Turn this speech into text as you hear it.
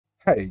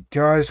Hey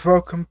guys,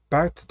 welcome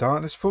back to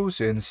Darkness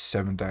Falls in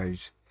 7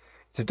 days.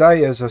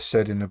 Today, as I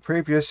said in the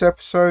previous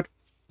episode,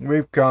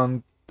 we've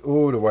gone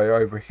all the way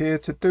over here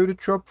to do the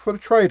job for the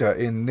trader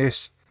in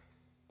this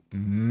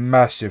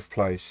massive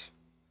place.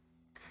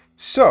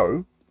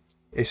 So,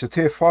 it's a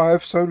tier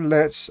 5, so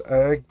let's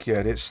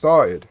get it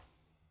started.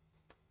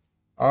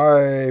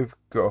 I've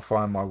got to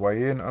find my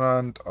way in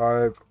and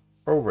I've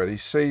already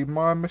seen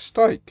my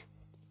mistake.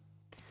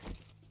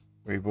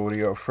 We've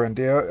already got a friend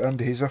here and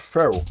he's a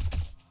feral.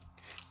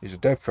 He's a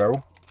dead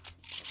feral.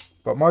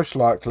 But most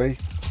likely,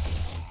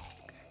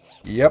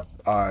 yep,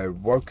 I've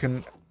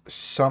woken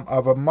some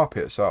other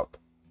Muppets up.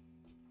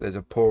 There's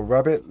a poor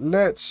rabbit.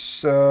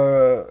 Let's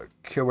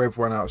kill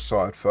everyone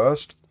outside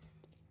first.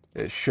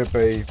 It should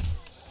be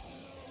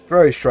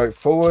very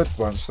straightforward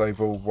once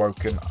they've all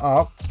woken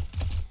up.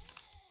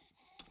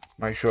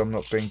 Make sure I'm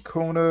not being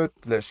cornered.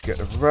 Let's get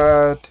the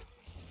rad.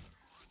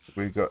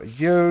 We've got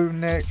you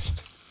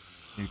next.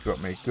 You've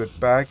got me good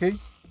baggy.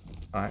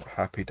 Alright,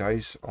 happy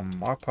days on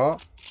my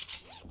part.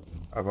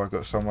 Have I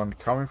got someone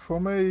coming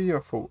for me? I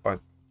thought I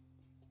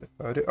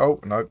heard it. Oh,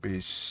 nope,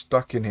 he's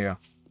stuck in here.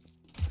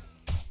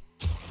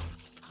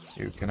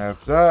 You can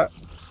have that.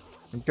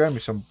 And gave me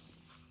some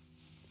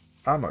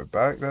ammo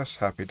back. That's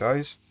happy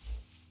days.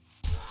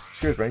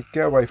 Excuse me,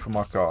 get away from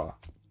my car.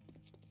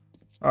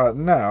 Alright,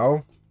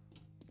 now,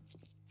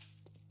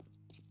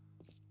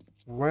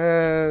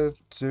 where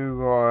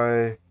do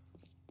I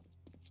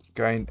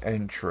gain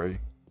entry?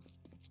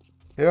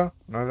 Here?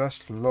 No,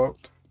 that's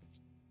locked.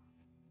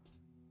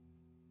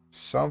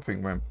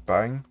 Something went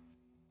bang.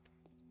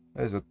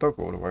 There's a dog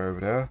all the way over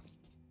there.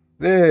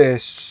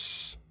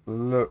 This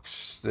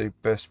looks the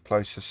best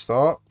place to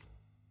start.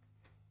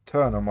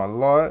 Turn on my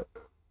light.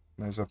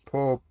 There's a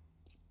poor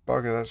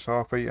bugger that's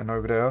half eaten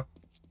over there.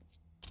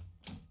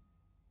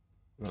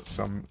 Got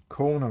some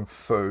corn and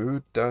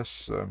food.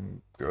 That's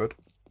good,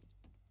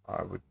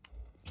 I would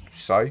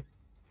say.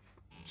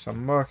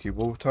 Some murky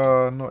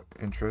water, not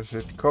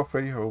interested.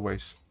 Coffee,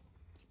 always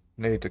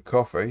need the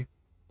coffee.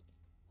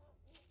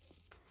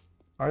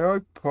 I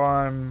hope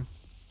I'm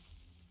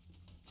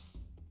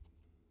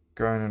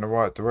going in the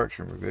right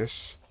direction with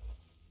this.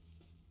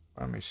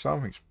 I mean,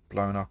 something's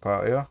blown up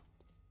out here.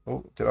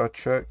 Oh, did I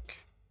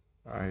check?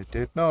 I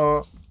did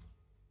not.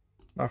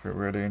 Nothing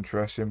really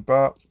interesting,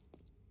 but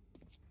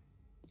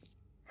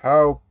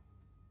how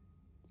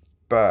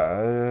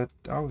bad?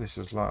 Oh, this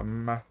is like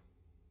a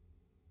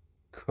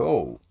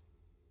cool.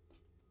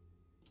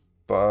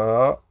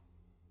 But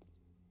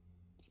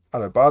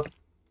hello, bud.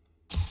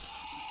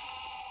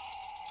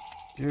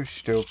 You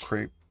still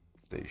creep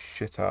the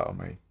shit out of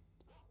me.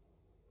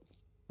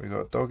 We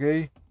got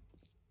doggy.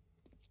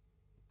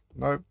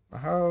 Nope.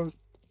 How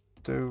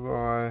do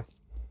I?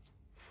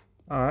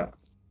 Alright.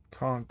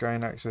 Can't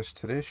gain access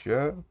to this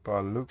yet,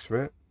 by the looks of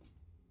it.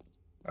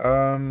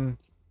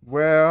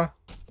 Where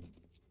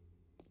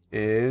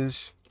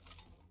is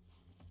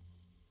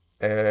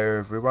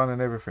everyone and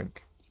everything?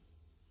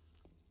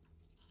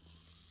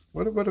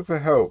 Would have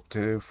helped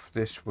if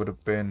this would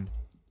have been,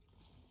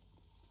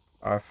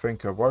 I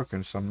think,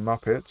 awoken some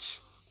Muppets.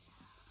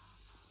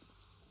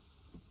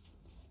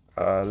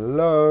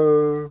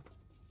 Hello?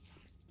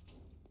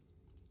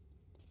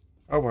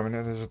 Oh, wait a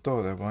minute, there's a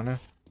door there, wasn't there?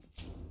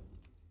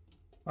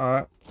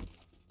 Alright.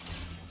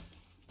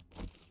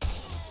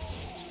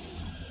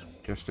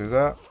 Just do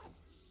that.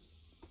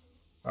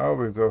 Oh,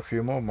 we've got a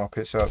few more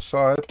Muppets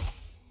outside.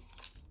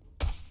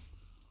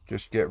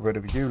 Just get rid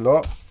of you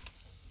lot.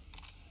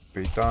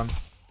 Be done.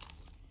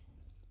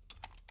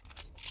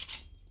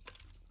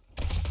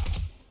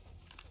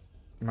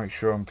 Make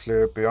sure I'm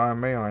clear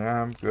behind me. I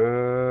am.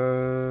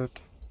 Good.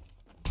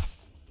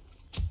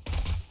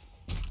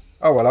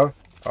 Oh, hello.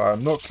 I'm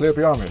not clear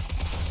behind me.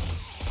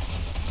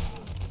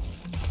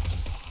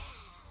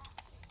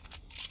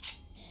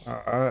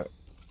 Alright.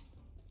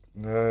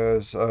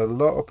 There's a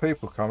lot of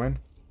people coming.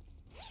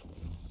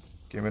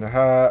 Give me the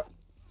hat.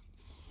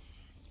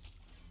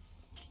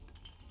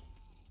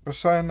 We're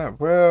saying that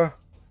where?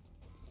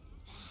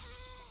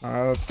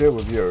 I'll deal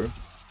with you.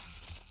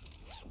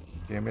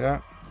 Give me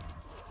that.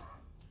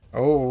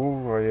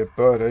 Oh, are you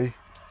birdie?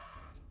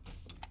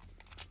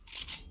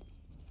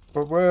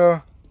 But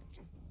where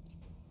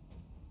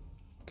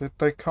did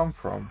they come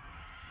from?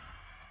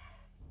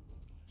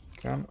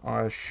 Can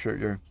I shoot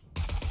you?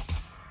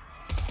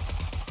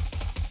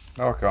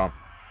 No, I can't.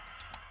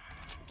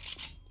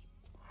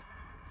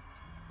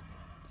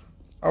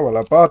 Oh,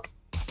 hello, bud.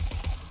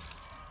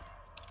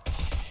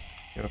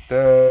 You're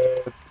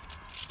dead.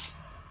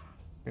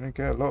 You're gonna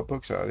get a lot of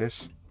books out of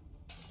this.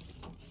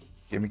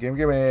 Gimme, gimme,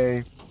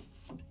 gimme.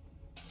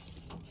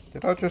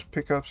 Did I just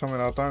pick up something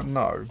I don't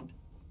know?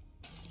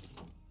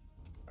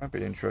 That'd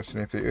be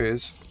interesting if it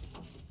is.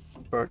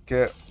 But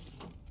get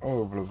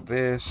all of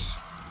this.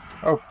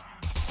 Oh,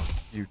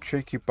 you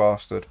cheeky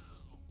bastard.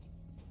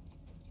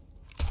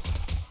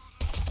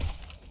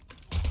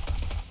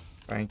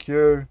 Thank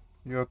you.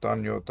 You're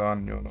done, you're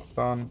done, you're not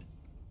done.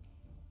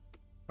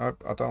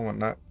 Nope, I don't want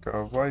that.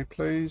 Go away,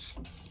 please.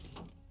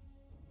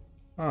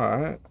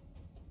 Alright.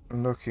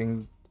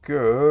 Looking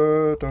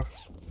good.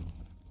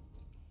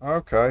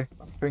 Okay,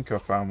 I think I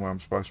found where I'm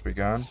supposed to be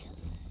going.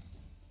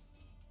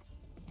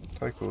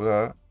 Take all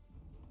that.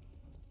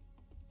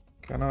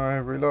 Can I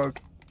reload?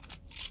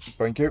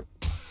 Thank you.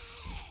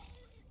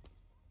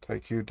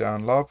 Take you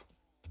down, love.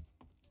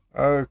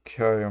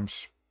 Okay,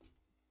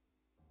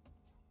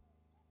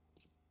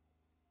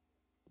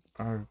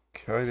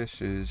 okay,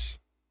 this is...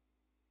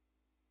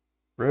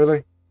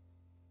 Really?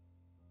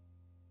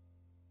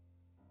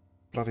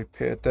 Bloody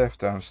pit of death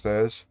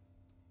downstairs.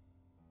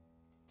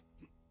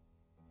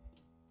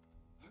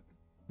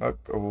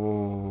 Nope.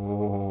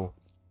 Oh.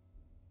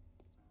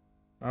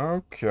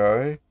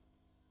 Okay.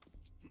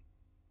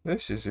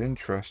 This is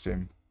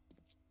interesting.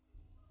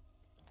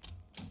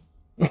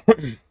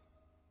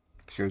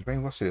 Excuse me,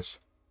 what's this?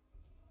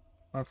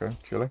 Okay,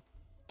 chilly.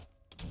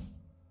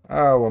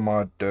 How am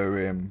I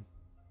doing?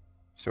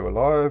 Still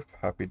alive,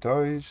 happy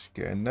days,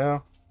 getting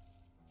there.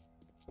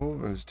 Oh,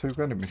 there's 2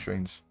 vending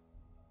machines.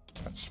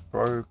 That's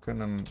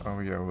broken and... Oh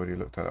yeah, I already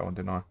looked at that one,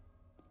 didn't I?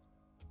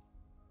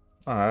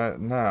 Alright,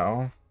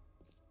 now...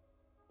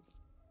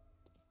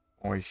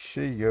 I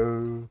see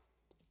you.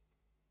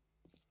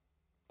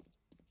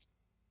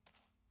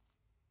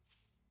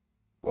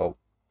 Well.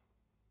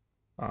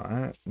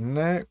 Alright,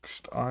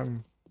 next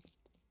I'm...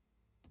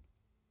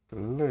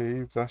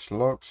 believe that's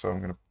locked, so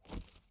I'm going to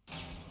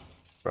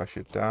bash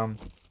it down.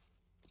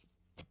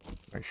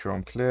 Make sure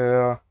I'm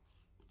clear.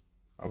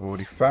 I've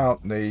already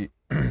found the...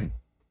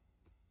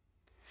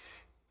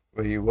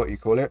 what you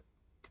call it?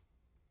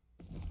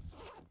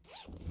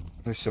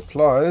 The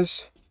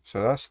supplies.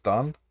 So that's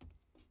done.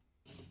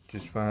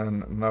 Just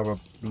found another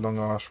long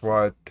ass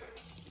ride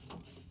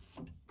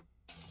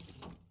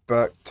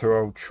back to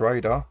old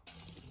trader.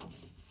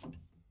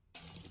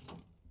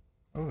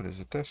 Oh, there's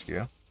a desk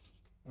here.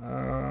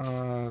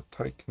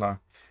 Take no.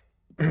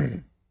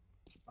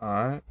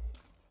 Alright.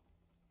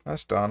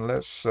 That's done.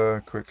 Let's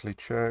quickly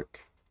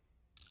check.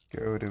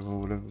 Get rid of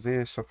all of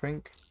this, I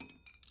think.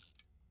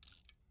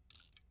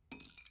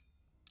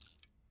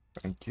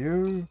 Thank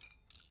you.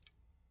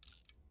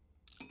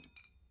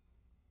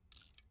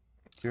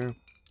 Thank you.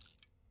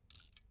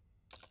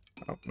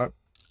 Oh, no.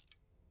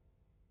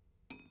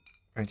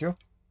 Thank you.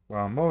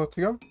 1 more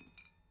to go.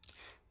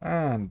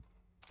 And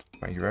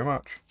thank you very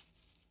much.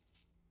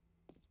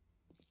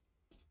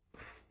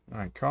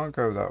 I can't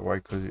go that way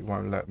because it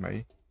won't let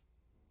me.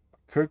 I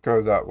could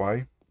go that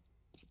way.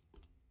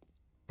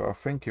 But I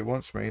think it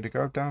wants me to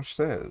go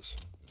downstairs.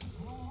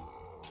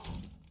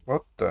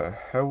 What the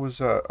hell was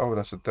that? Oh,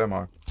 that's a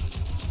demo.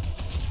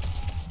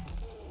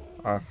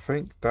 I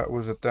think that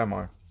was a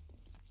demo.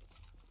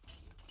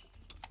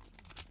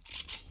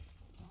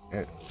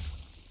 It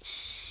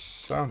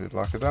sounded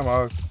like a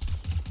demo.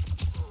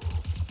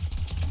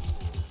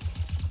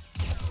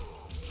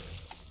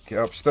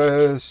 Get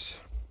upstairs.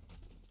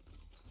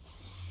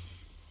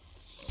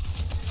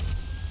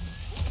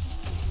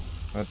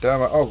 A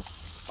demo. Oh,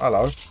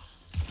 hello.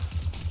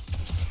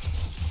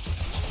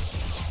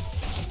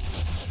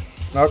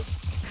 Nope.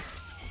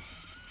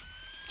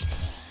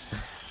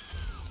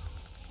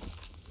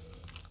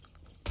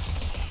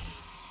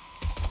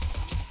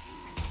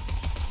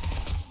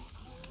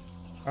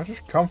 I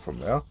just come from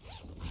there.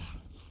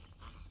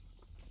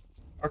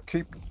 I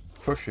keep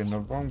pushing the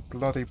wrong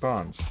bloody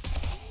buttons.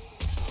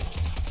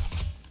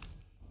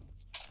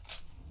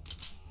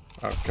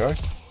 Okay.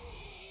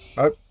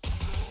 Nope.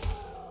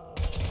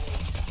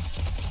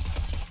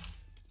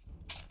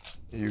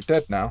 Are you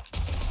dead now?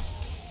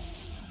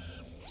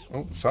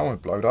 Oh, someone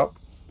blowed up.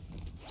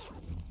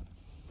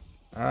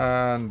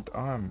 And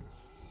I'm...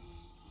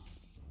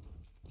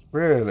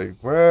 Really?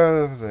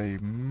 Where the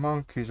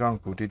monkey's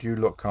uncle did you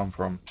lot come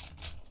from?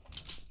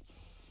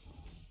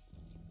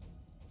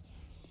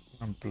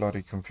 I'm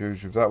bloody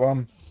confused with that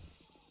one.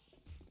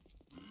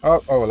 Oh,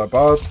 hello,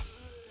 bud.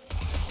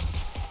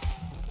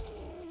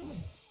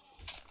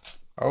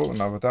 Oh,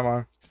 another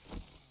demo.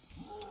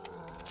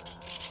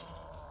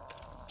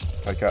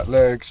 Take out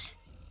legs.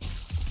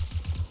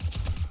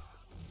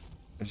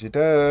 Is he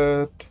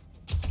dead?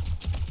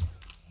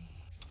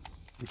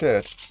 He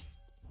dead?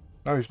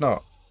 No, he's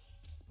not.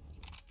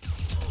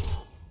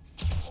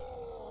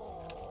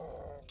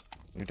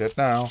 You're dead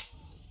now.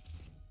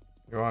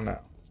 You are now.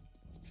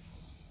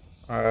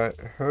 Alright,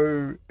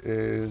 who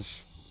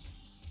is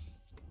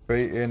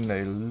beating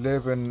the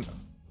living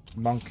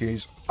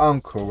monkey's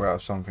uncle out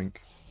of something?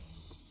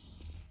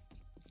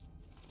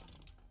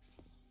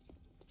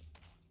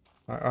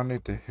 I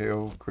need to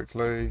heal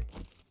quickly.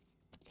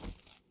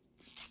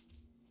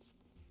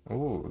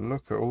 Oh,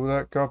 look at all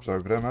that gobs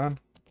over there, man.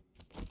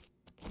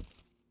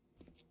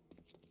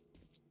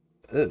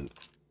 Ew.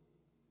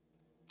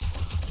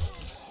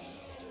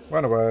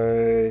 Run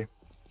away.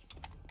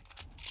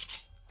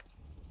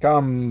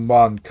 Come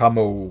on, come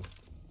all.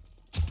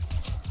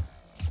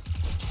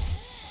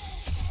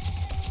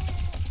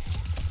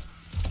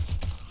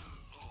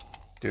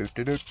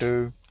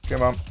 Do.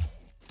 Come on.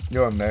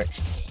 You're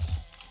next.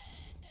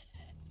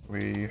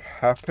 We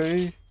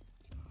happy?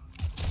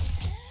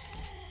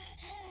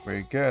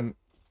 We're getting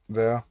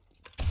there.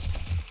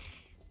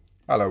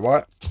 Hello,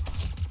 White.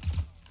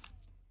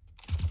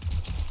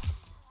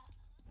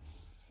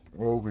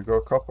 Oh, we got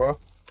a copper.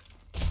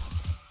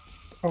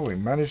 Oh, he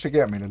managed to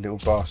get me, the little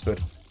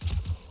bastard.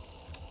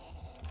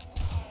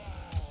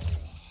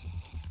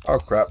 Oh,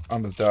 crap.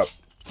 Under the up.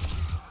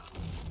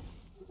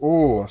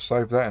 Oh, I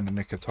saved that in the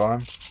nick of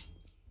time.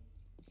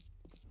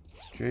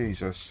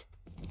 Jesus.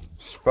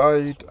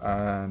 Spade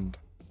and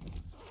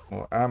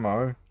more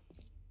ammo.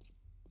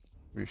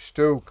 We've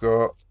still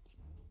got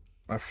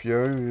a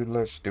few.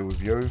 Let's deal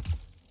with you.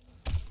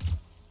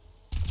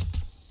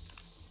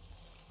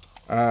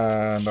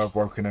 And I've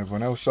woken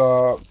everyone else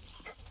up.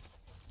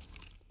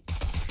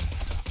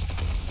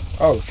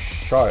 Oh,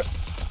 shit.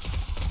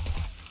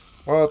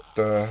 What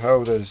the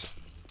hell does...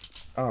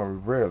 Oh,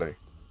 really?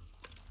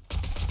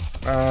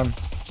 I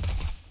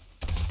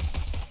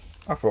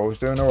thought I was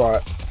doing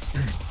alright.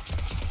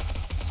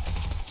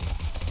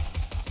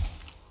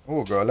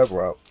 Oh, got a level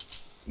out.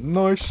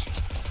 Nice.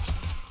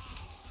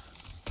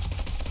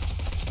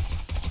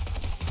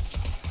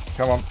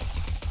 Come on.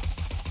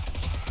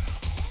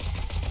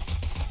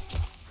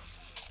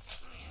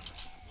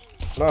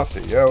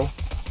 Bloody hell.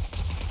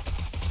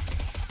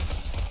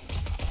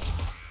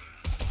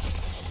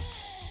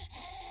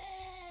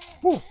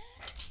 Woo.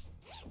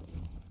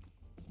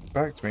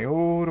 Backed me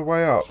all the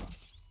way up.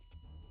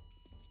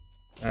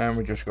 And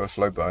we just got a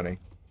slow burning.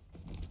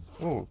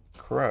 Oh,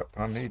 crap.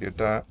 I needed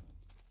that.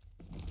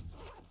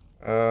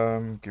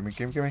 Gimme.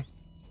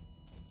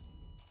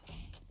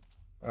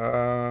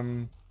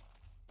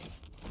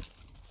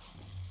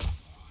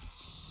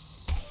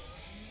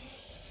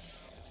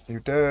 You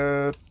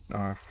dead?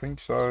 I think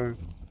so.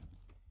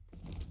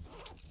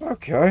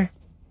 Okay.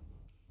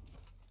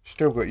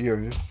 Still got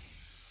you.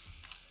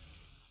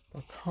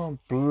 I can't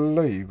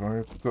believe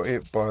I got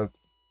hit by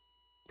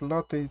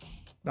bloody...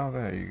 Oh,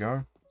 there you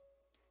go.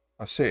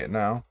 I see it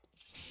now.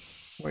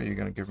 What are you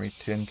going to give me?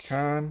 Tin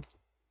can.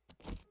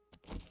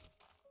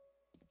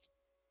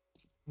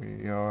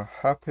 We are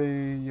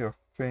happy, I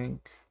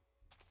think.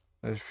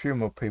 There's a few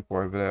more people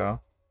over there.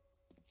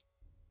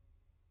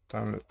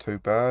 Don't look too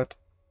bad.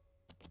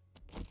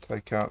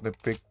 Take out the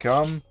big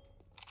gun.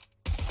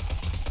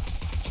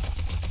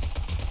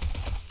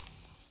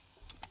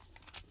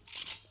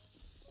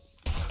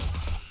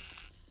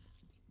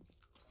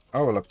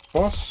 Oh, well, a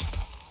boss.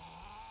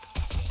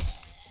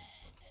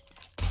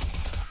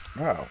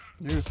 Wow,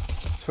 you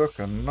took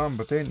a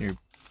number, didn't you,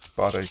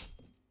 buddy?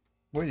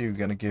 What are you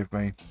going to give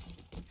me?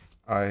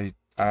 A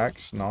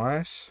axe,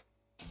 nice.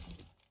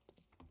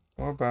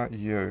 What about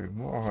you?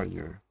 What are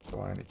you,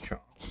 by any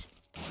chance?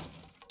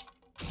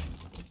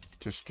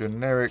 Just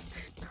generic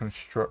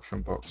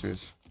construction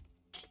boxes.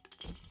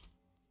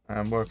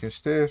 And working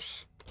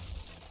stiffs.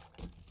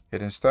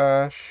 Hidden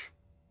stash.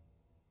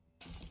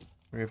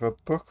 We have a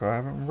book I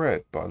haven't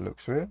read by the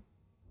looks of it.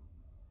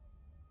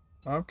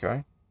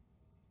 Okay.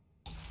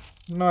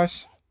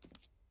 Nice.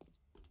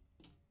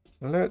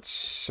 Let's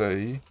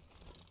see.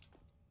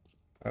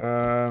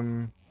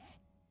 Oh,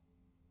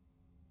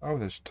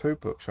 there's 2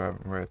 books I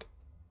haven't read.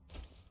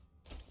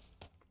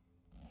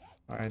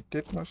 I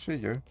did not see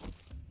you.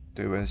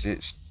 Do as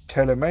it's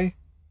telling me.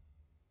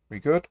 We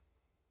good?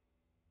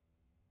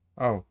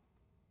 Oh.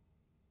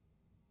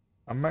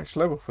 I'm max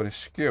level for this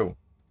skill.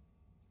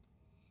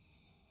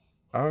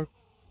 Okay.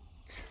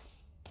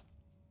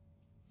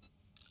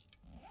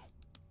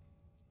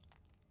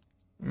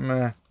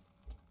 Meh.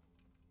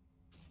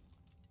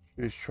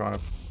 She's trying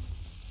to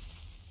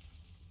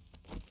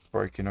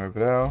break in over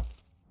there.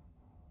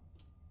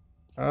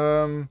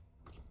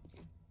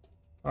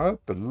 I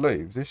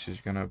believe this is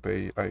going to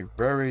be a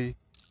very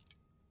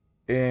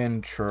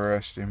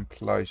interesting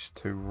place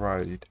to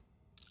raid.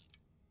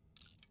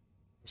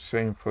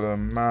 Seeing for the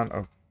amount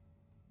of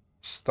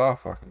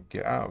stuff I can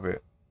get out of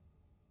it.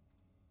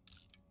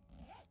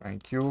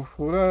 Thank you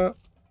for that.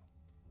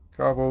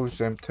 Cobbles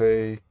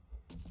empty.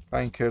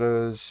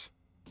 Painkillers.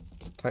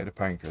 Take the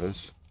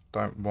painkillers.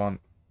 Don't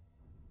want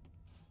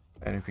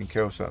anything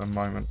else at the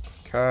moment.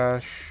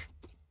 Cash.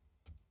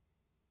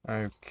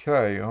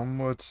 Okay,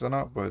 onwards and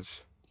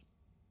upwards.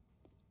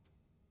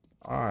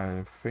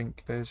 I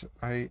think there's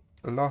a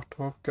lot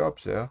of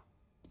gobs there.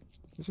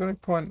 Is there any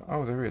point?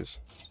 Oh, there is.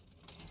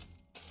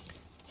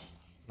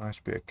 Nice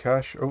bit of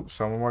cash. Oh,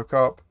 someone woke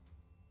up.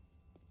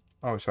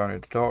 Oh, it's only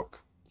the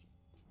dock.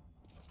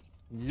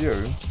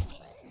 You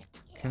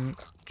can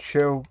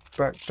chill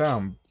back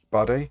down,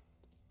 buddy.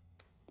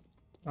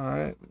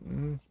 Alright,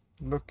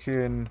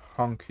 looking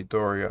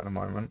hunky-dory at the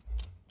moment.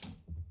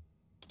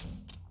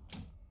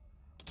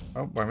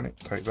 Oh, wait a minute,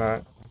 take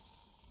that.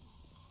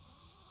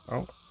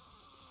 Oh.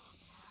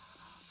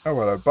 Oh,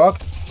 hello, bud.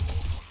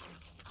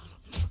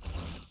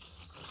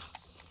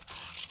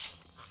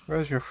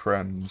 Where's your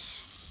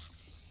friends?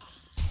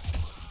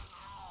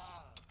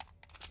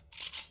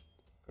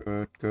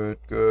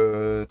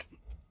 Good.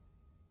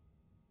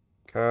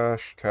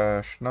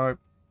 Cash, nope.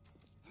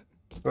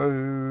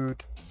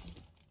 Food.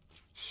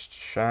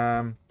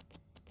 Sham.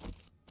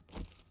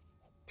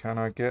 Can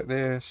I get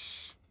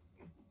this?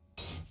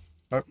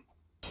 Nope.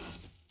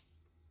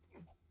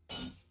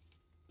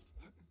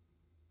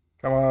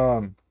 Come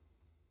on.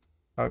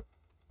 Oh,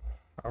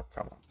 oh,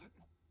 come on.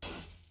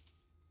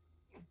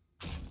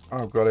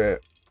 Oh, got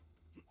it.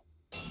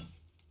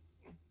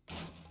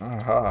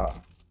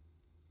 Aha.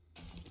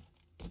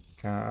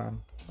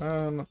 Can.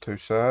 Not too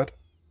sad.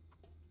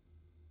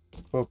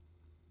 Well,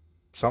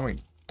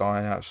 something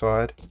dying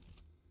outside.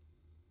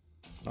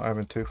 Not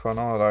having too fun,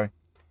 are they?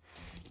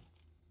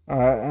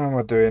 Alright, how am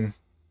I doing?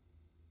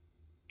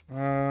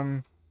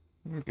 I'm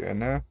getting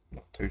there.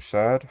 Not too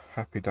sad.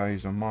 Happy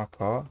days on my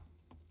part.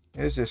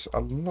 Is this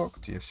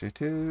unlocked? Yes,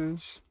 it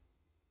is.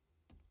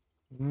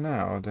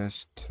 Now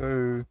there's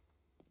 2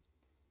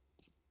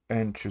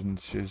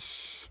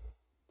 entrances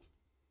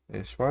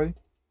this way.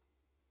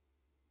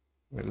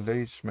 It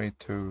leads me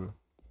to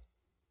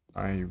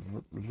a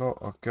lot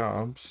of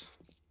guards.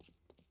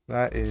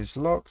 That is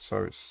locked,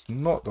 so it's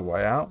not the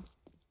way out.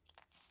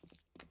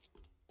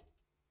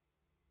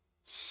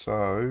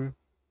 So,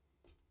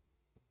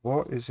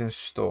 what is in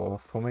store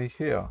for me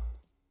here?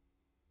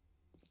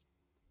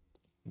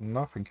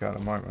 Nothing at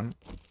the moment.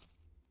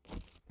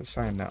 They're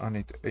saying that I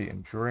need to eat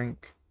and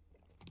drink.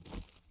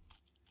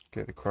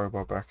 Get the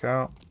crowbar back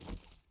out.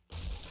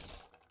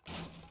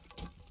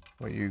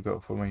 What you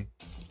got for me?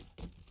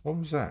 What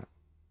was that?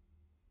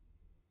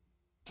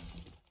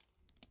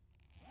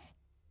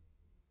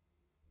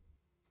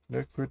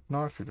 Liquid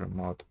nitrogen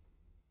mod.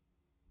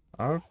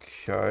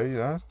 Okay,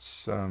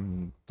 that's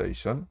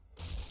decent.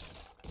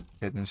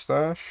 Hidden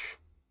stash.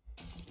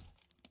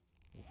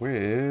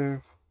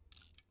 With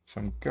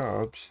some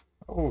gubs.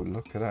 Oh,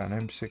 look at that,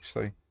 an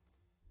M60.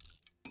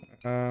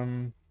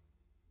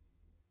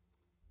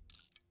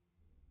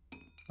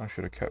 I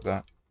should have kept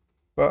that.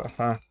 But,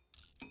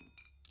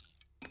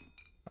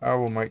 I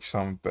will make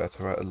something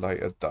better at a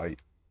later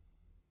date.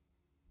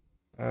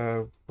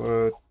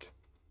 Wood,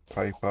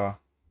 paper.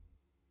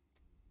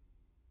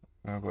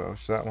 What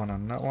else? That one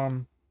and that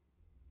one.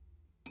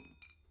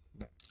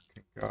 That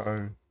can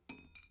go.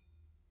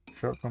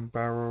 Shotgun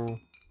barrel.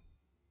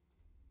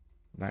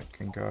 That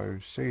can go.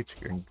 Seeds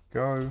can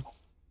go.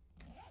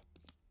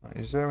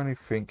 Is there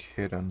anything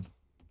hidden?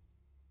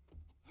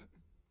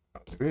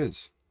 Oh, there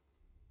is.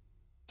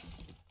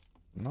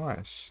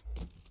 Nice.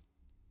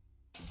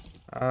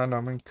 And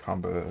I'm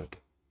encumbered.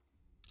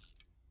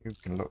 You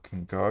can look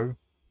and go.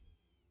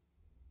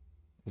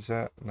 Is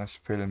that's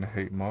filling the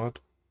heat mod.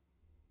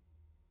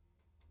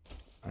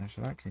 And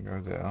so that can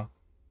go there.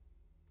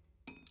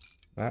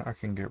 That I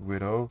can get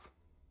rid of.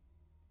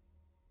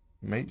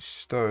 Meat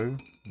stew.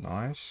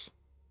 Nice.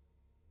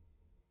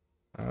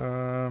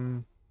 A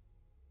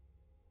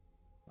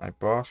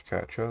bass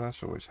catcher.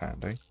 That's always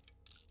handy.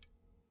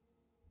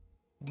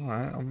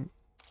 Alright, I'm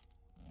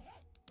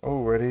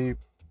already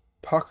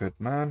puckered,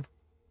 man.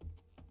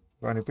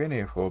 I've only been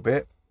here for a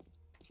bit.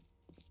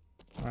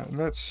 Right,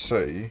 let's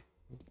see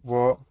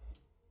what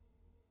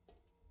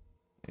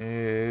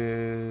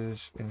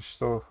is in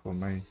store for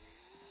me.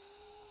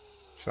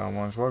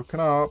 Someone's woken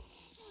up.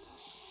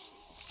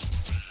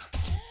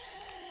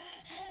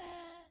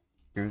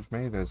 Excuse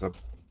me, there's a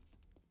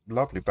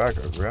lovely bag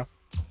over here.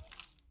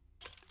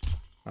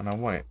 And I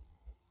want it.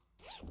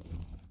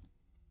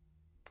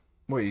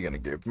 What are you going to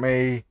give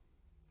me?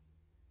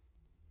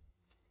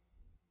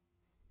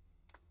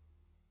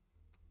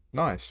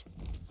 Nice.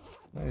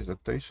 That is a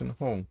decent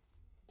haul.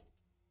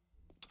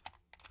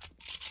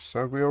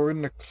 So we are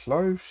in the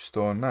clothes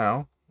store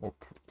now. Or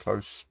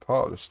close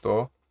part of the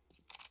store.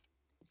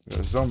 Got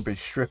a zombie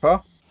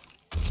stripper.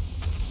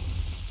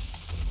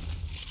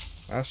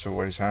 That's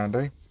always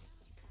handy.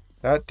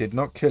 That did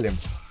not kill him.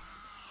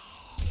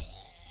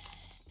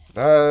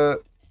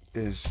 That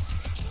is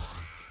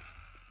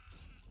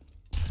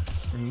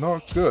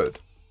not good.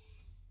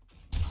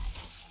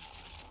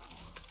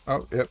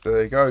 Oh, yep,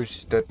 there he goes.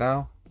 He's dead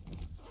now.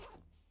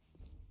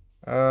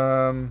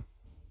 Oh,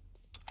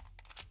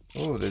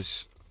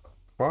 there's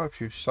quite a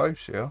few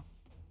safes here.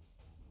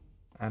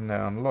 And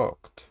they're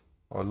unlocked.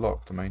 Or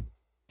locked, I mean.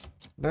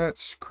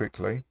 Let's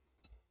quickly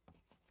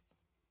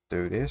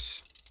do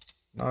this.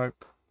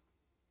 Nope.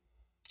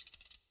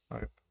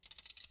 Nope.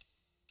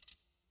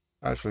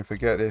 Actually,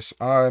 forget this.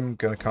 I'm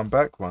going to come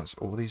back once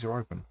all these are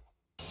open.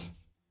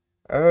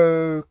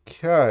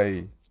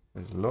 Okay.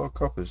 There's a lot of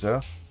coppers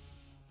there.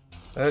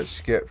 Let's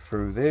get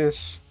through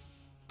this.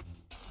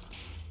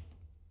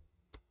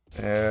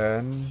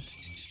 And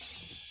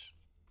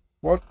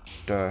what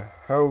the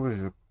hell is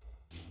a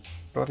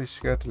bloody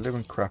scared the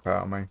living crap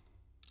out of me?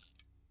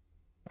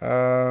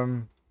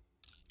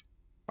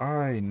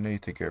 I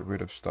need to get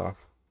rid of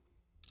stuff.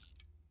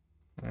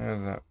 Yeah,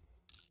 that.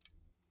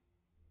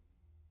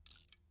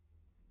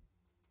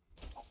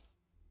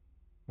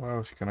 What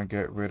else can I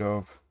get rid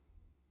of?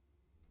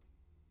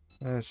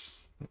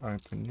 Let's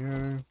open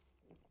you.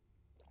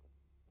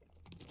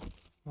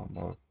 One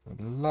more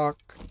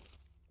luck.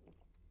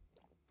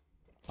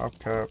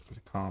 Hubcap,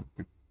 can't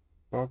be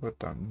bothered,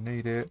 don't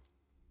need it.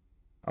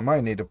 I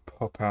might need to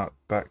pop out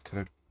back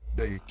to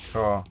the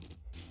car.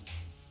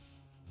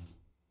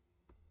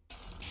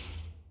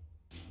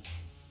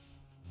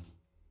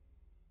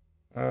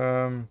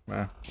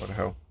 What the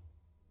hell.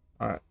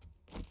 Alright.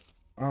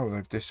 Oh,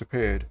 they've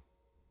disappeared.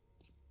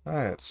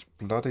 That's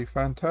bloody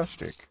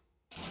fantastic.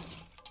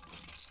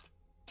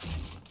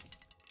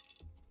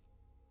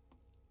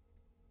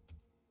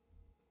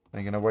 Are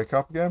you going to wake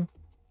up again?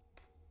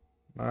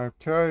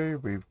 Okay,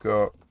 we've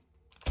got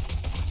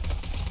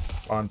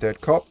one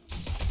dead cop.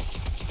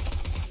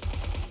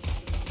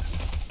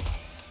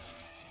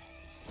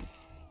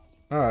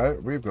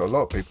 Alright, we've got a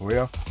lot of people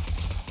here.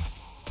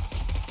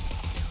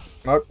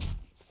 Nope.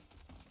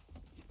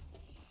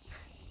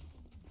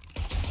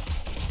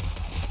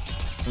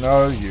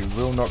 No, you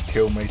will not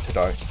kill me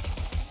today.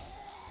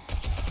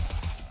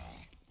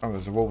 Oh,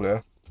 there's a wall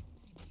there.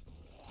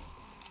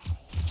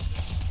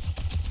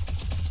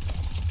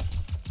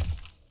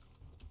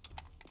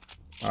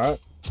 Alright,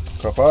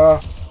 copper.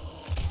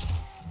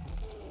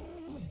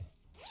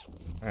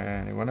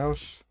 Anyone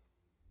else?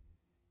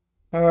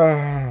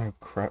 Ah,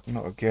 crap,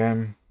 not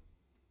again.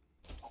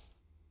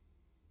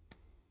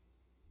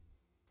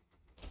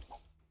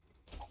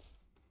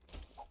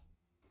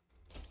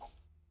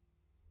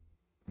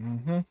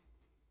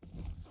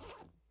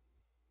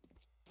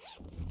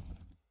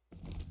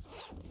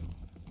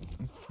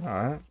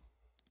 Alright.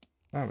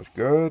 That was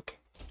good.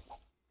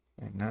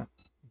 Ain't that?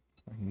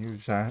 I can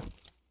use that.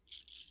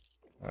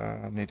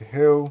 I need a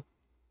heal.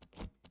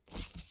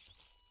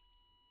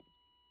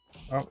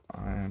 Oh,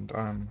 and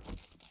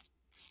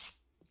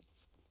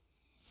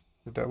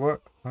did that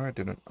work? No, it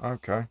didn't.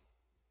 Okay.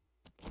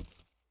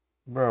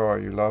 Where are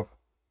you, love?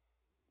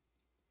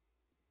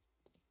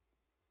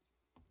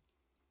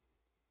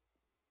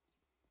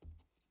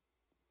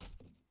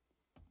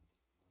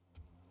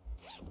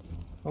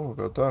 Oh, we've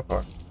got a dirt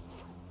bike.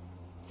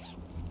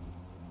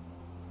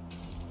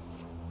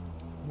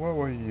 What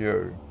were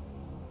you?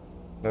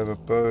 Leather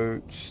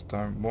boots,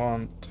 don't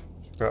want.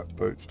 Scrap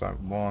boots,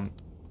 don't want.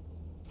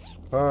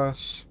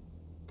 Purse.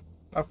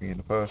 Nothing in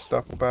the purse.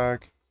 Duffel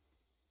bag.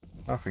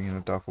 Nothing in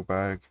the duffel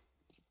bag.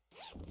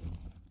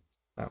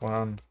 That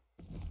one.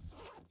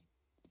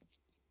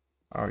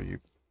 Oh, you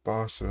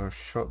bastard. I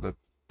shot the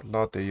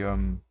bloody,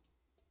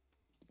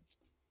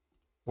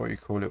 what do you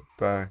call it,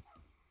 bag?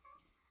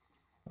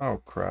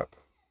 Oh, crap.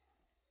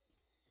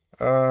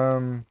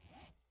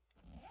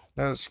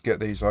 Let's get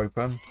these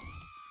open.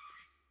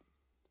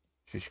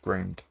 She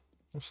screamed.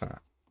 What's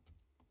that?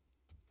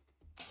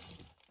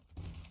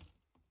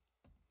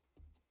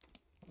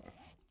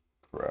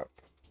 Crap.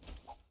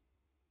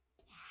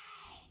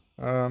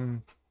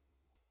 I'm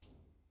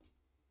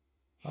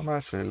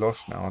actually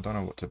lost now. I don't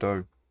know what to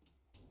do.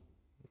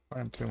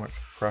 Playing too much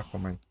crap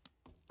on me.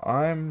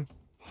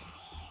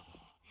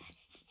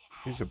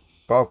 She's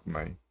above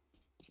me.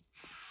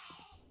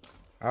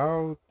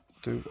 How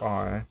do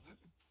I...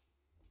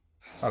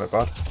 Hello,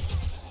 bud.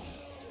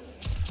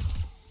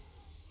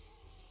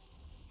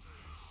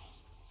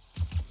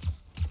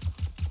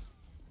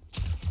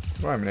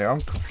 Wait a minute, I'm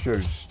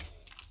confused.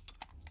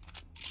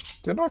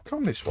 Didn't I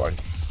come this way?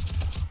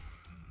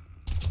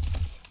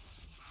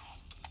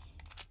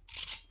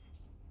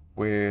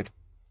 Weird.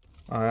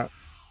 Alright.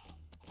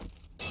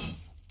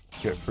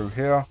 Get through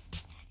here.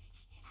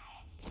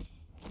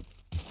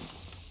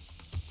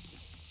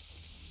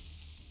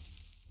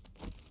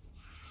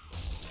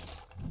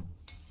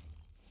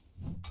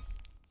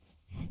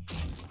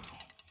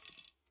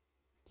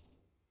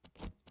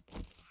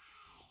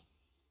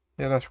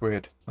 Yeah, that's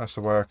weird. That's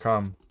the way I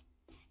come.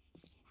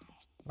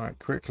 Alright,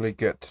 quickly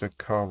get to the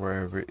car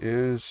wherever it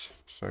is.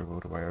 So all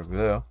the way over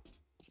there.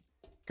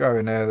 Go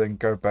in there, then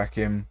go back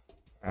in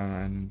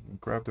and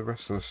grab the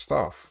rest of the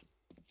stuff.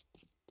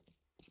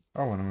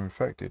 Oh, and I'm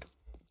infected.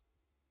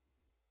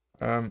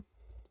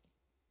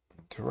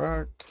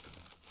 Interact.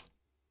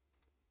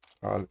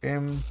 File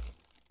in.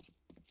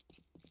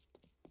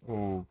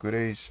 Oh,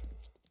 goodies.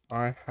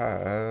 I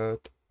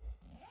had...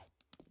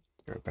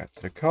 Go back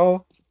to the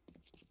car.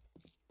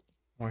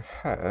 I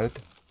had...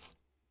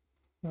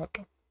 That.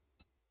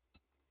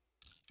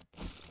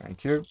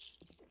 Thank you.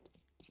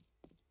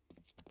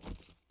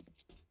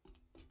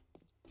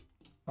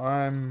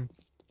 I'm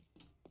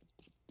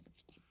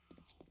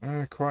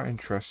quite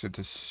interested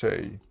to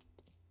see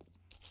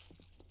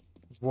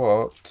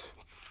what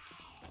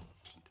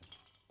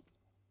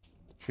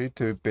she's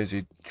too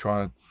busy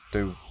trying to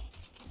do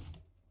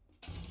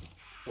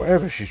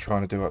whatever she's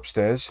trying to do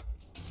upstairs.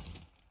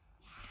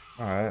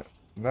 Alright,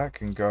 that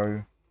can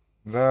go.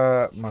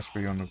 That must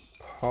be on the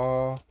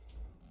par.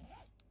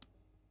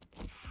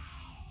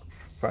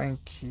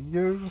 Thank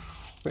you.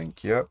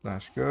 Yep,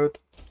 that's good.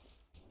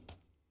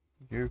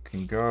 You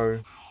can go.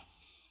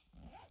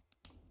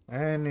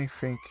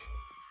 Anything.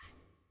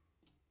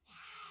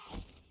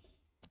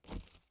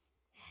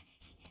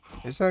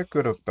 Is that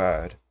good or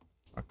bad?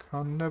 I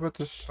can never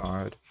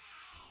decide.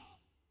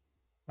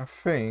 I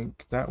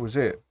think that was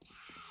it.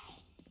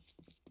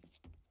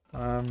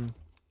 Oh,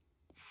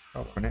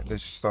 and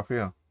there's stuff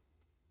here.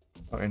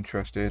 Not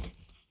interested.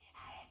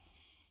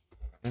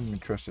 I'm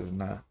interested in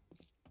that.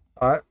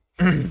 Alright.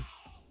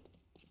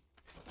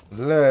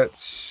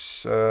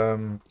 Let's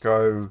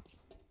go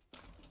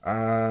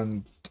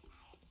and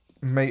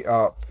meet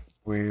up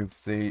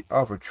with the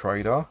other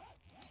trader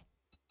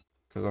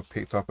because I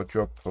picked up a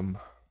job from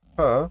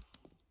her,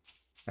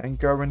 and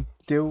go and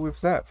deal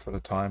with that for the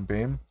time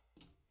being.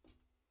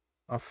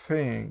 I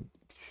think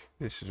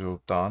this is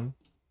all done.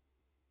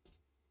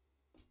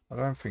 I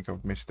don't think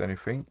I've missed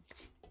anything,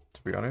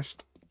 to be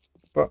honest.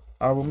 But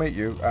I will meet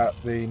you at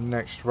the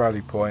next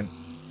rally point.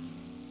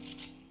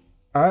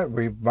 Alright,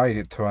 we've made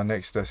it to our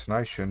next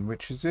destination,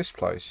 which is this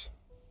place.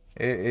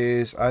 It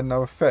is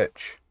another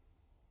fetch.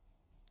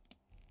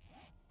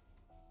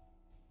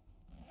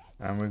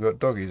 And we've got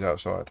doggies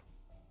outside.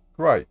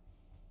 Great.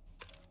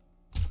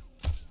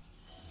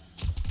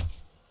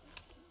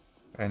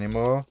 Any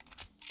more?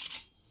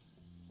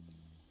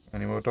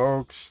 Any more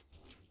dogs?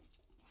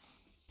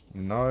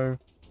 No.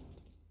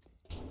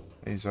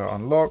 These are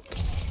unlocked.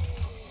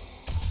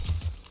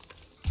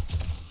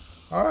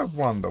 I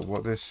wonder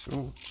what this...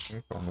 Oh,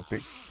 you've got a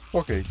big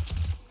doggy.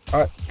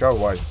 Alright, go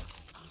away.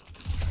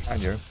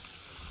 And you.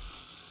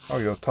 Oh,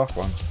 you're a tough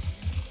one.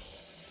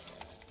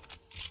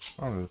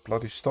 Oh, there's a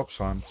bloody stop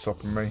sign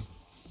stopping me.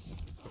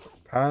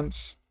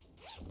 Pants.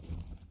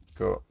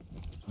 Got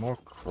more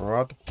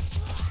crud.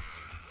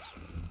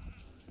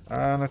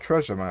 And a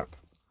treasure map.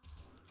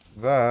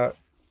 That.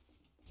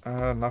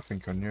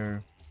 Nothing on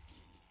you.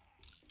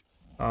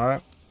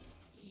 Alright.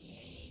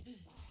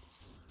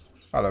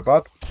 Hello,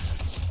 bud.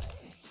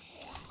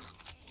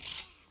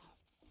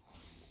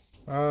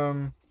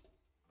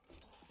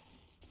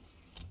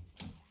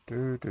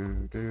 Do.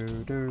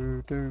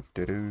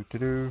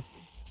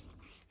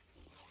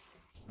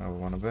 Another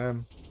one of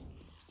them.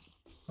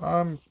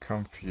 I'm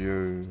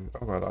confused.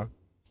 Oh, hello.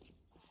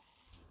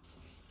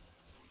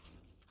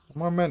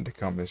 Am I meant to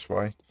come this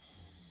way?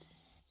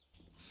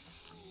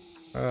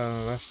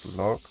 That's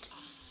locked.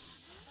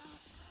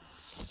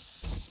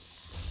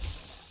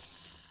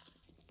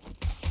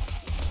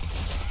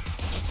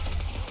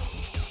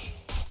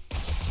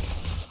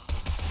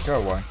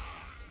 Go away.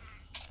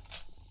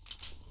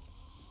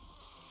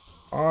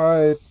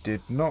 I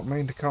did not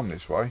mean to come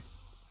this way.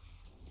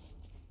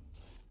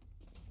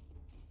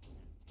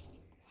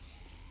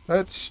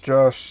 Let's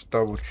just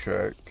double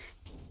check.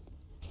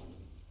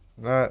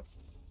 That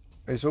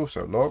is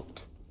also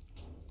locked.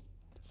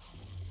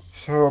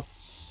 So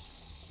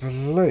I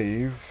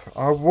believe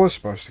I was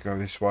supposed to go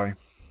this way.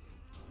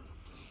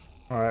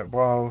 Alright,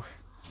 well...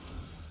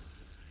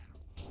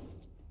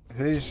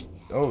 He's...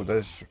 Oh,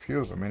 there's a few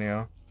of them in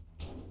here.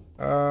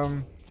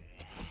 Go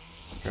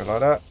like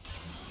that.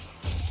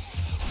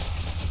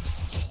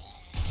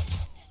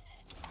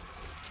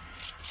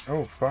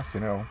 Oh,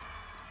 fucking hell.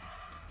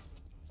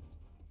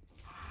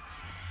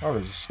 Oh,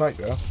 there's a snake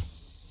there.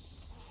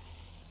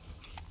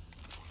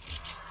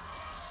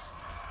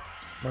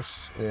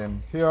 What's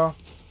in here?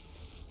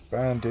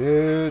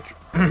 Bandage.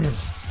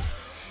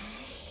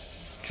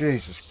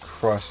 Jesus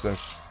Christ, they're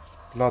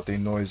bloody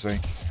noisy.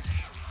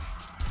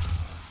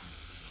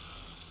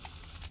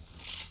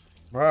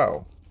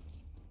 Wow.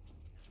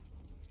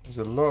 There's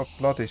a lot of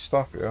bloody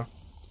stuff here.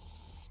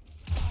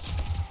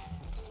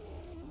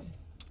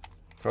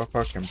 Hope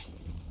I can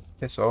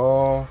piss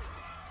off.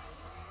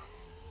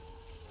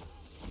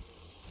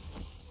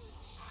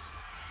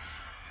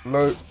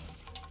 Loot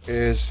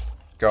is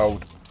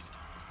gold.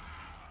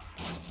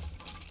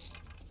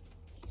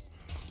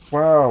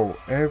 Wow,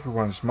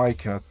 everyone's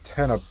making a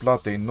tenor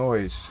bloody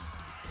noise.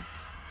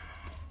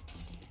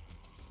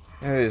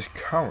 It is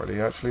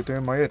currently actually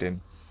doing my head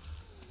in.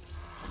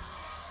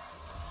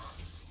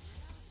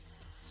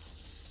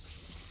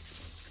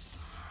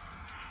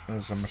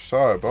 There's a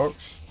Messiah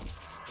box.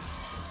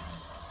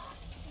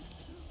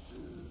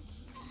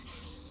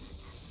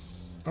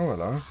 Oh,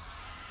 hello.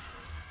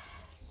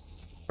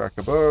 Crack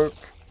a book.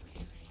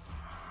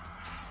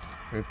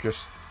 We've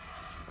just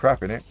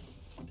crap in it.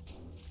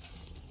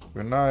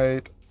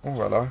 Grenade. Oh,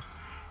 hello.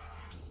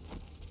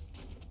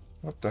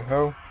 What the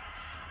hell?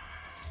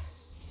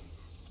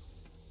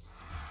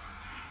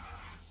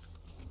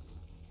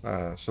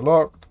 It's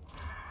locked.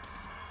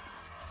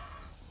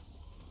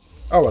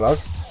 Oh, hello.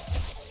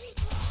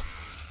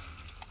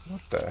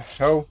 What the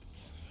hell?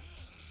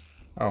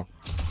 Oh.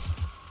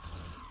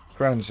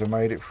 Friends have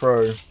made it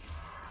through.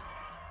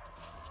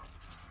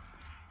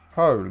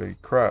 Holy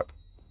crap.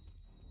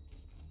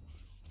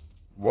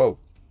 Whoa.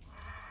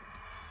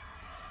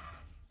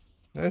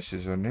 This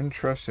is an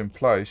interesting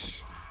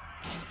place.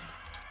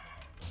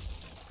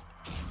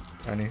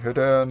 Any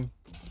hidden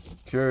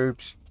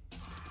cubes?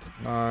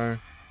 No.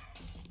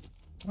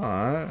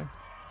 Alright.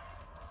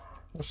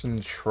 What's in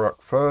the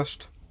truck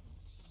first?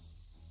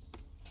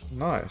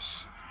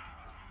 Nice.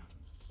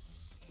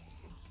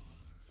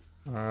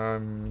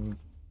 I'm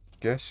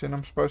guessing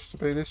I'm supposed to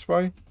be this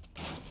way.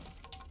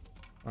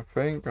 I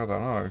think. I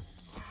don't know.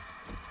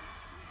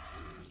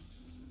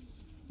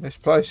 This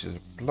place is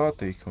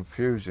bloody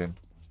confusing.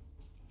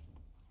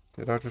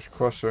 Did I just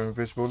cross the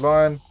invisible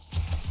line?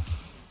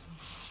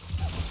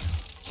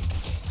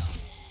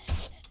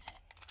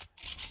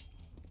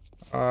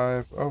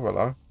 Oh,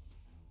 hello.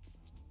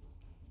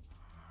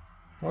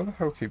 What the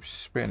hell keeps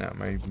spinning at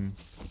me?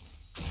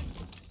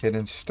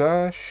 Hidden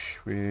stash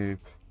with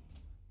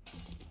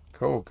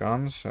coal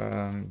guns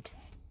and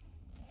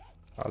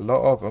A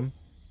lot of them.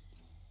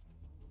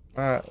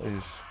 That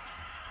is...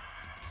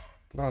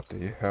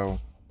 bloody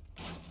hell.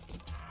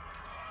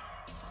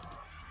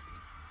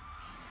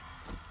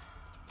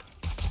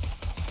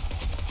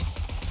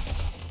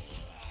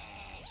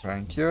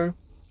 Thank you.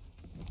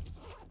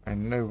 A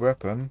new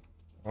weapon.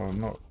 Or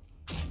not.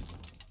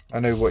 I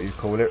know what you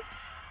call it.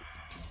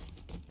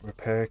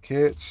 Repair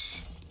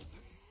kits.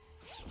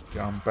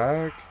 Gun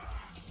bag.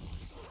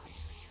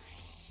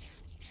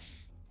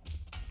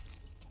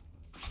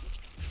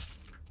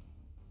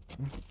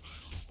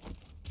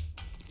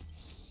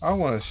 I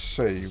want to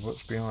see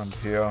what's behind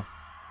here.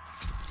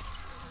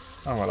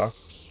 Oh, hello.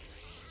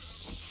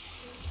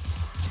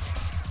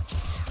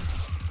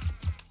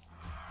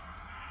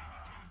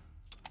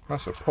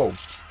 That's a pull.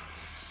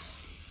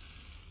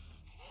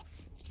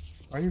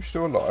 Are you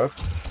still alive?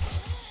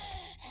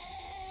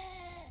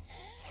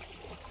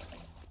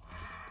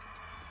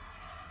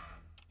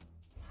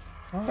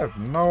 I have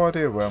no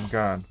idea where I'm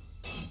going.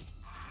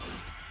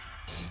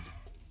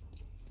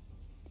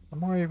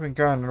 Am I even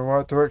going in the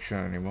right direction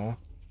anymore?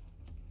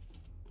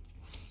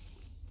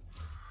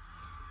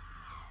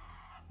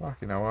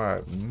 Fucking hell, I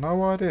have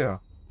no idea.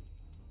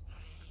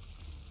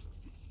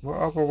 What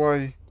other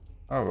way?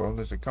 Oh well,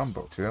 there's a gun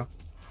box here.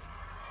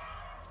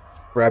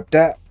 Grab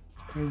that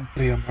and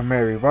be on my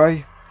merry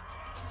way.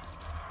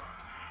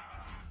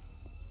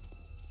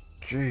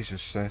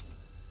 Jesus, they're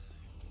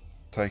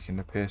taking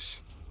the piss.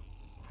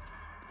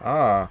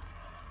 Ah.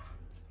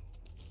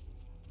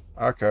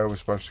 Okay, we're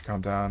supposed to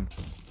come down.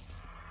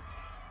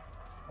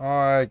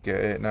 I get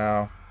it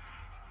now.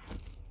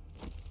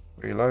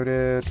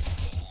 Reloaded.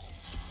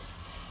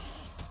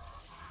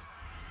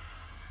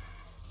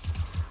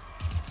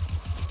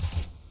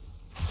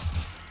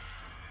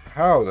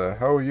 How the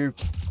hell are you?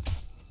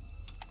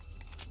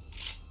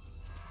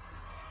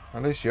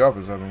 At least the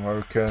others haven't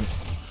woken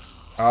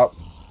up.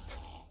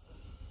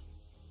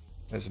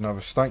 There's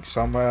another snake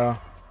somewhere.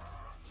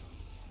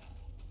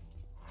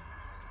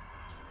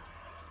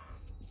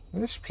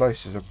 This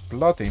place is a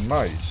bloody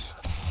maze.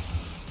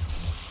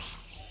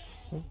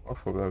 Oh, I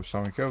thought there was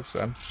something else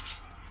then.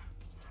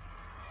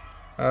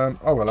 Oh,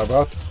 hello,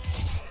 bud.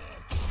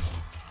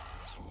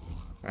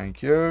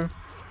 Thank you.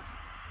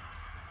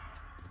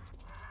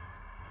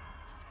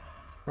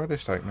 Where'd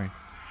this take me?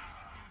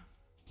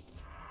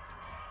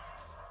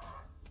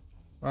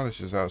 Oh,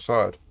 this is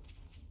outside.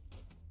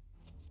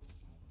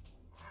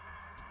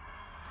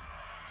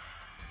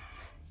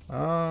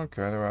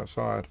 Okay, they're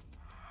outside.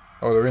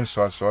 Oh, they're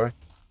inside, sorry.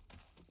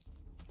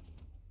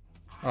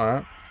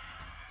 Alright.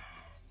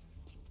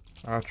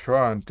 I'll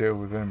try and deal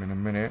with them in a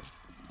minute.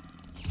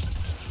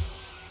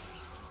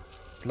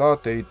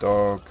 Bloody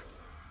dog.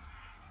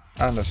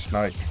 And a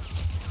snake.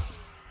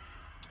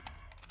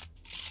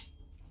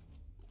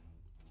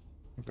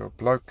 I've got a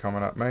bloke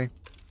coming at me.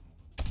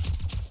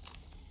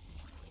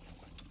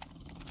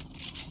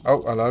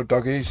 Oh, hello,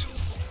 doggies.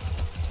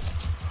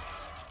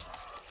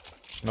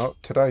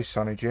 Not today,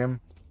 Sonny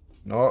Jim.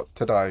 Not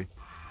today.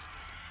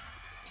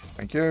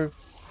 Thank you.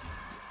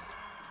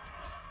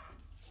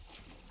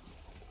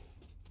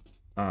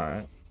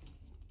 Alright.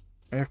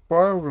 If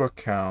by all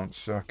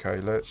accounts... Okay,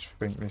 let's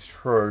think this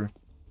through.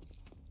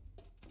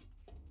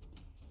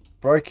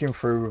 Breaking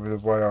through with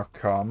the way I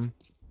come.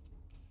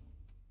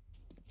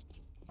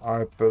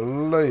 I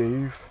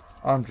believe...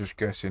 I'm just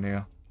guessing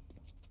here.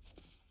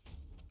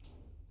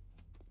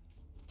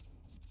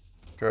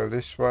 Go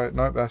this way.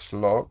 Nope, that's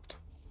locked.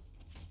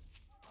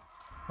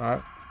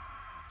 Right.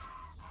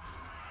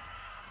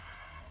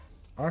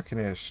 I can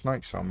hear a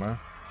snake somewhere.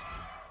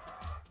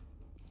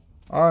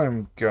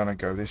 I'm gonna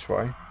go this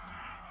way.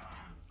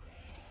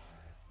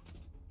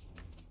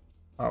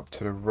 Up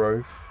to the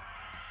roof.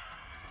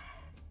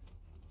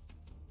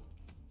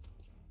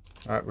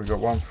 Right, we got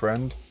one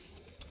friend.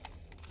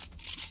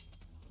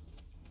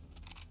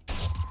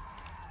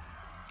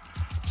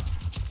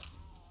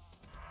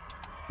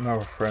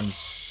 Another friend's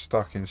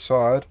stuck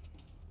inside.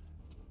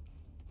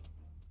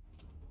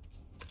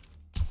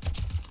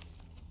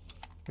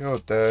 You're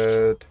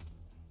dead.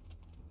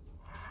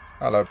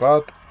 Hello,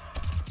 bud.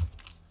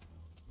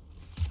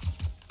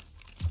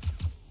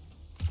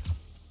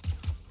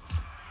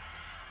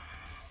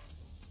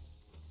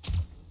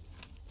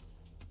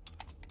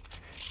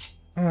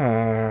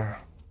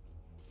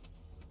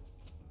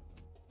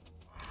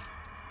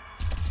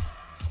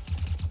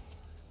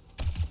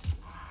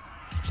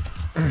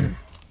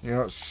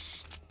 You're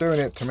not doing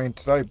it to me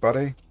today,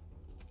 buddy.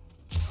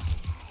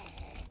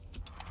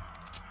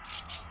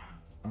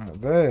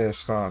 They're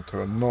starting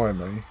to annoy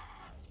me.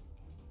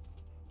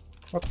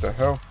 What the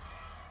hell?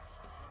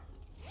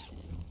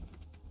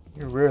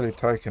 You're really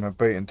taking a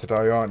beating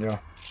today, aren't you?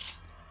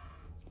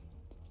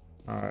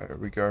 Alright, here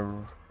we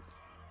go.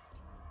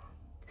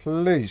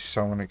 Please,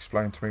 someone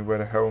explain to me where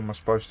the hell am I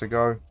supposed to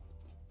go?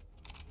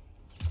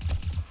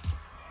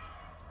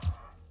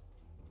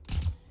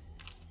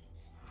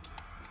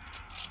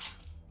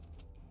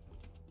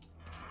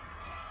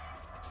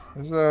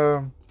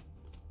 There's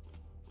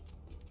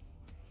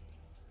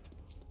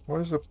what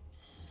is the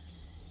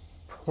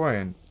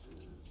point?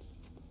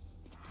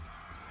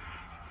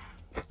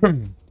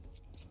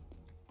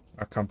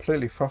 I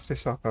completely fuffed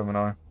this up, haven't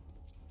I?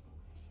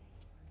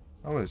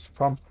 Oh, it's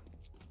fun.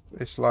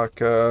 It's like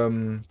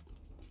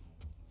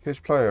kids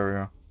play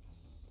area,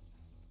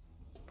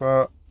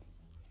 but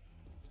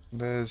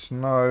there's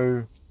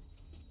no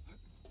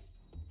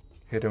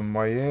hidden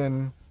way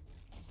in.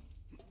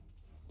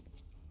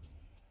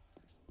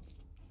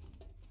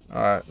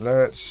 Alright,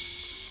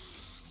 let's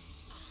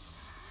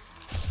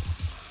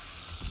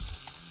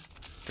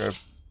go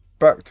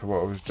back to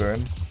what I was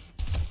doing.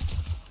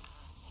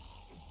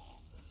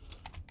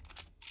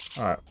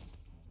 Alright.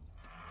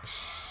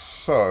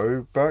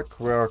 So, back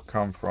where I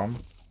come from.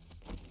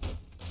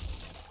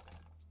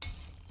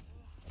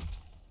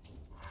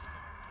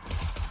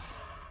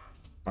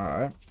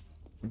 Alright.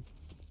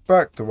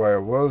 Back the way I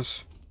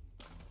was.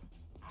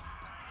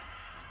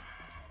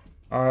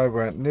 I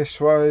went this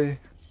way.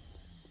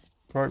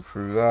 Broke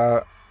through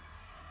that.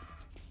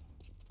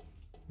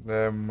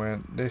 Then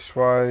went this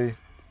way.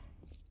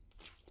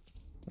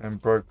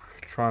 And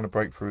trying to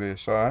break through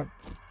this. Alright.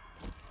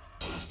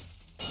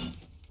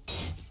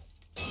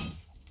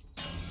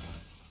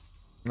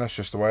 That's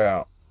just the way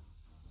out.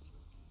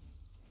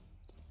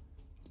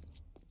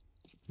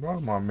 What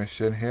am I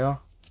missing here?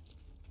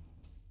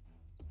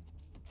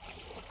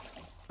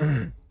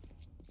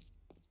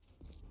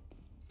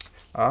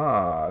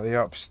 Ah,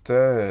 the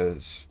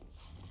upstairs.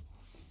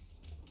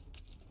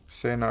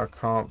 Seeing I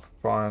can't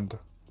find...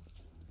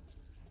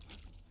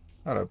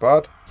 Hello,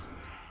 bud.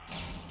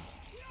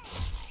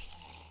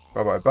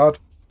 Bye-bye, bud.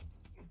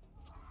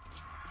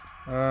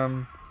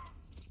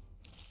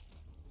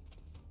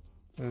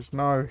 There's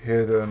no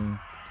hidden...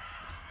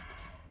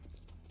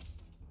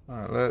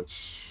 Alright,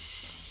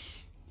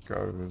 let's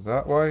go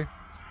that way.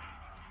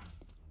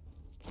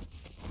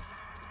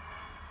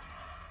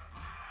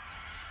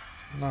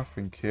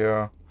 Nothing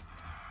here.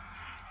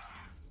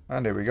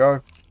 And here we go.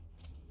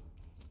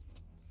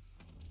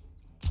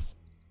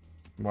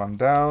 One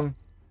down.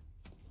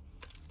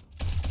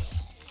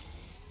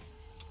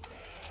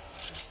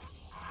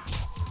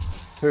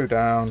 Two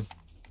down.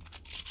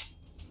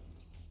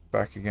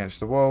 Back against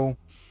the wall.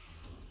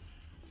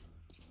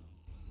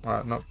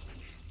 Alright, not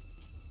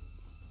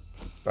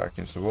back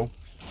against the wall.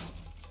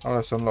 Oh,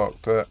 that's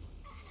unlocked it.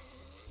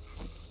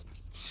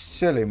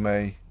 Silly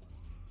me.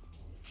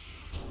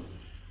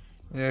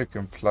 You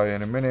can play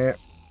in a minute.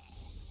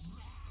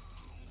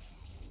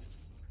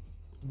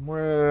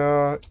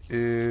 Where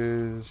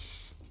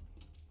is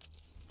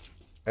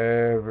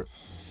everyone?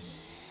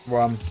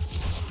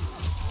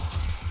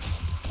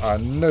 I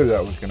knew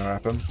that was going to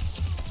happen.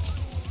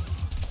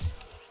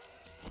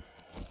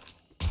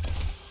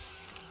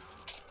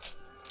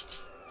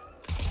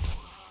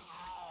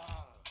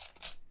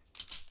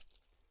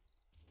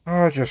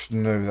 I just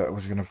knew that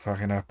was going to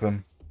fucking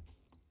happen.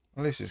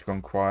 At least it's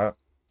gone quiet.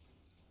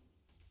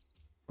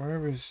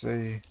 Where is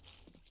the...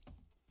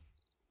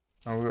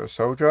 Oh, we've got a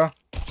soldier.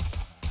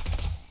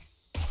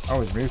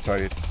 Oh, he's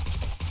mutated.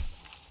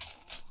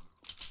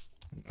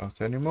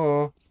 Not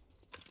anymore.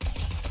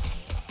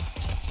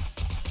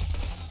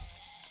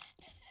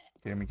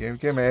 Gimme, gimme,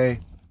 gimme.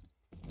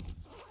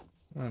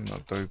 Oh,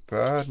 not too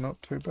bad,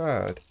 not too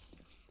bad.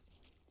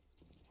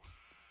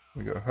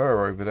 We got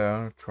her over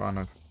there trying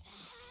to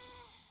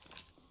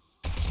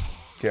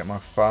get my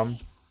thumb.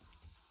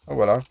 Oh,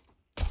 hello.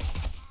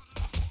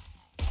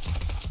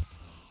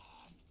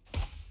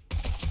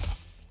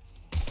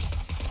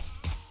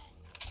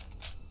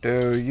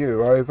 Do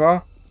you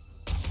over?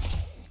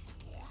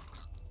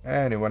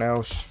 Anyone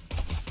else?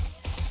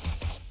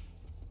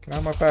 Can I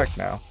have my bag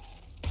now?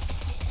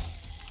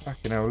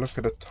 Fucking hell, look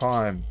at the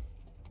time.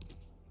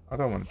 I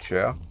don't want a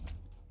chair.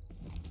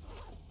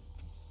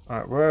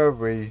 Alright, where are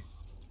we?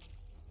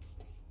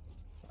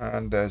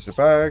 And there's the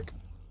bag.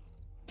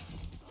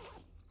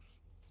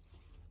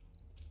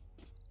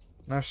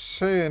 Now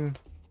seeing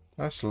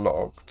that's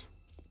locked.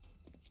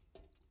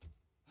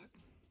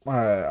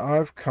 Right,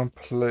 I've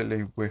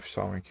completely whiffed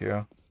something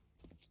here.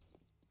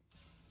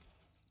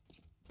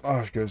 Oh,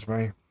 excuse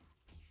me.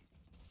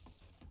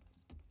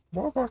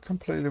 What have I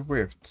completely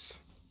whiffed?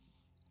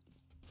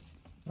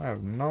 I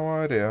have no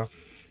idea.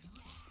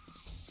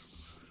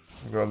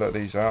 I've got to let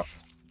these out.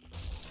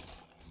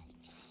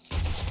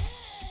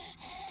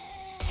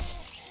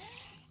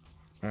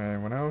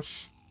 Anyone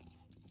else?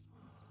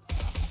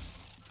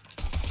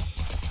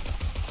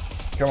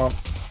 Come on.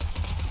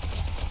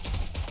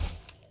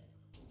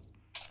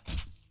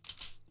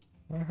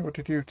 Where the hell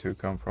did you two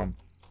come from?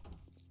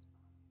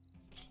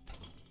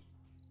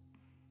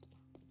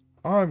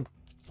 I'm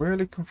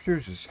really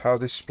confused as how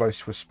this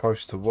place was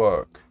supposed to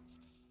work.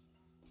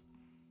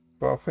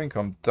 But I think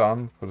I'm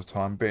done for the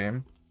time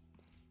being.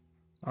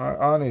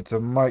 I need to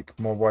make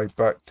my way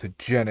back to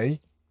Jenny.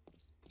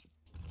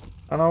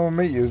 And I will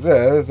meet you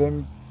there,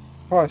 then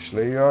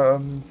partially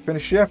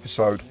finish the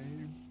episode.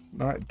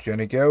 Right,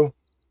 Jenny girl.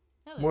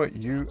 Hello, What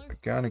you traveler.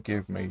 gonna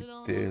give me, Spend it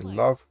all in dear one place.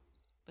 love?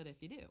 But if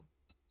you do,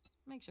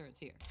 make sure it's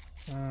here.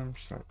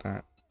 So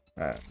that.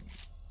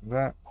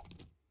 That.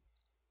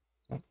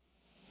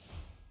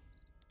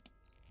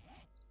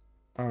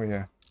 Oh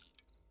yeah.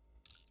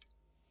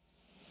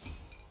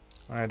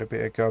 I had a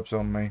bit of gubs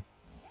on me.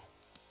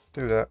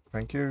 Do that,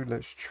 thank you.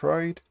 Let's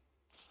trade.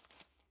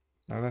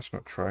 No, that's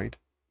not trade.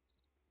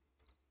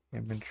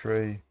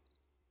 Inventory.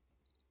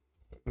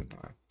 No.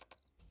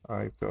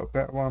 I've got a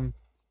better one.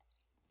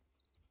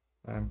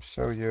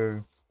 Sell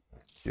you,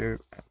 and you,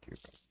 and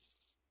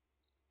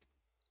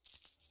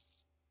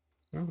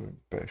you. Ooh,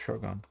 better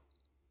shotgun.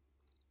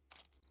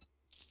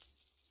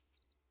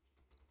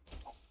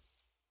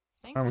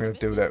 Thanks I'm for going the to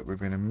do business. that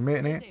within a Stay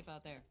minute. safe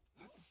out there.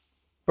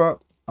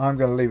 But I'm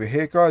going to leave it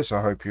here, guys.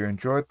 I hope you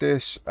enjoyed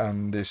this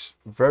and this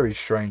very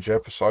strange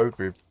episode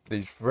with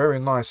these very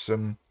nice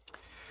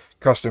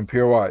custom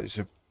POIs.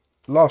 The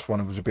last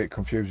one was a bit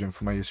confusing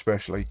for me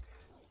especially.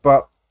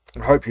 But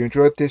I hope you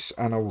enjoyed this,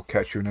 and I will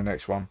catch you in the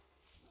next one.